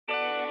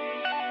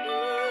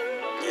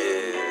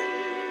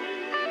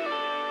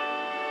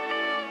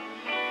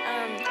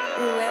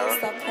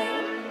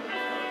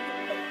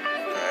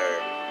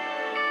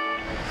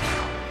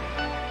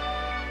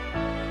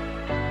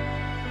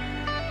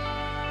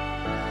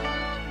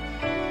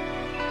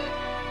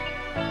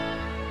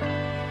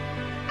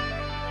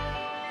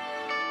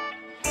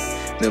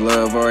The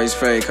love always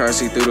fake, car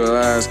see through the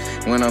lies.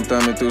 When I'm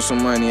thumbing through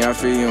some money, I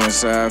feel you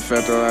inside.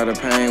 Felt a lot of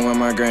pain when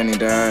my granny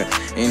died.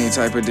 Any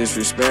type of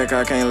disrespect,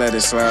 I can't let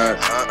it slide.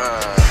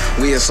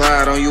 We a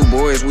slide on you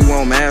boys, we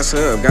won't mass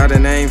up. Got a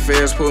name,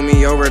 feds pull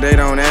me over, they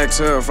don't act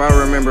tough. I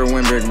remember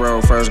when Big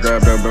Bro first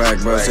grabbed a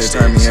black bus. It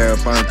turned me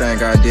up, only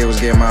thing I did was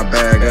get my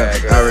bag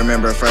up. I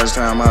remember first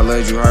time I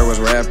loved you, heart was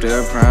wrapped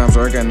up. Crimes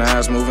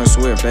organized, moving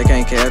swift, they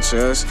can't catch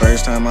us.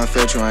 First time I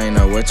felt you, I ain't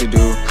know what to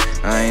do.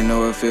 I ain't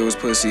know if it was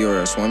pussy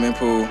or a swimming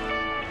pool.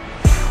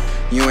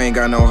 You ain't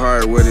got no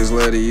heart, what is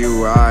love to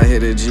you? I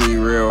hit a G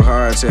real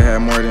hard to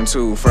have more than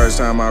two. First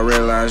time I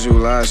realized you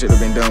lied, should've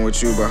been done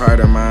with you. But heart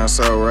and mind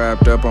so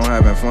wrapped up on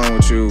having fun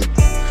with you.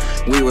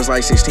 We was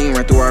like 16,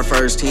 ran through our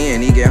first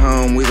 10. He get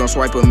home, we gon'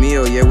 swipe a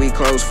meal. Yeah, we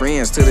close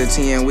friends. To the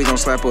 10, we gon'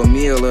 slap a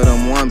meal of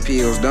them one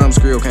pills. Dumb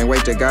skrill, can't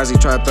wait till Gazi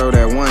try to throw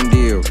that one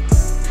deal.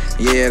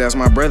 Yeah, that's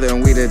my brother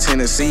and we the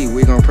Tennessee.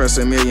 We gon' press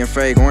a million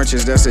fake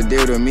oranges, that's the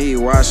deal to me.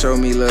 Why show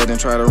me love and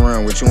try to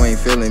run with you ain't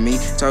feeling me?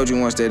 Told you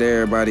once that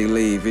everybody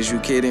leave, is you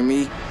kidding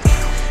me?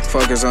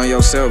 Focus on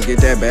yourself,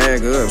 get that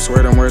bag up.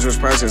 Swear them words was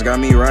priceless, got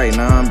me right,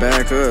 now I'm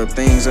back up.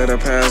 Things of the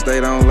past, they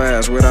don't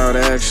last without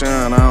action.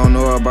 I don't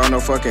know about no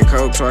fucking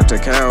coke, truck to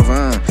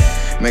Calvin.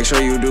 Make sure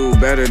you do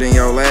better than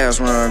your last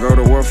run. Go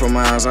to war for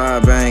mines, I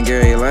bang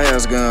Gary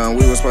last gun.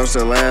 We was supposed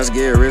to last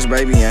get rich,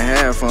 baby, and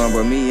have fun.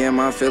 But me and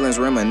my feelings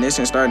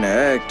reminiscing, starting to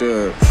act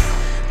up.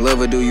 Love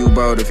or do you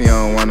both if you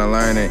don't wanna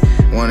learn it.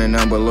 Wanting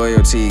none but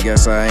loyalty,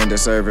 guess I ain't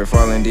deserve it.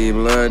 Falling deep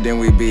blood, then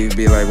we beef,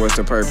 be like what's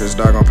the purpose?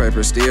 Dog on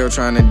paper still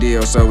trying to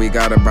deal, so we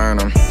gotta burn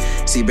them.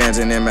 See bands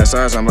and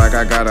MSRs, I'm like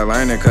I gotta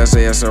learn it. Cause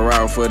it's a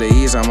route for the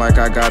ease, I'm like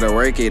I gotta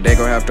work it. They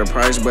gon' have to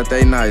price, but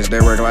they nice,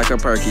 they work like a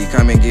perky.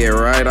 Come and get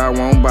right, I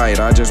won't bite,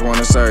 I just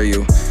wanna serve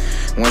you.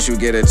 Once you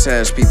get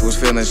attached, people's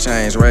feelings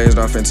change. Raised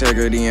off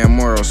integrity and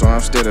morals, so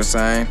I'm still the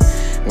same.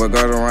 What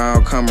goes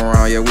around, come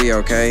around, yeah, we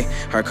okay.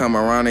 Her come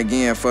around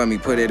again for me,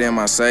 put it in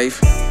my safe.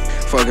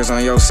 Focus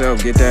on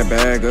yourself, get that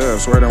bag up.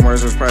 Swear them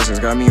words was priceless,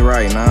 got me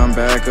right, now I'm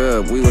back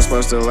up. We was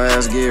supposed to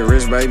last, get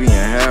rich, baby,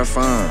 and have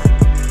fun.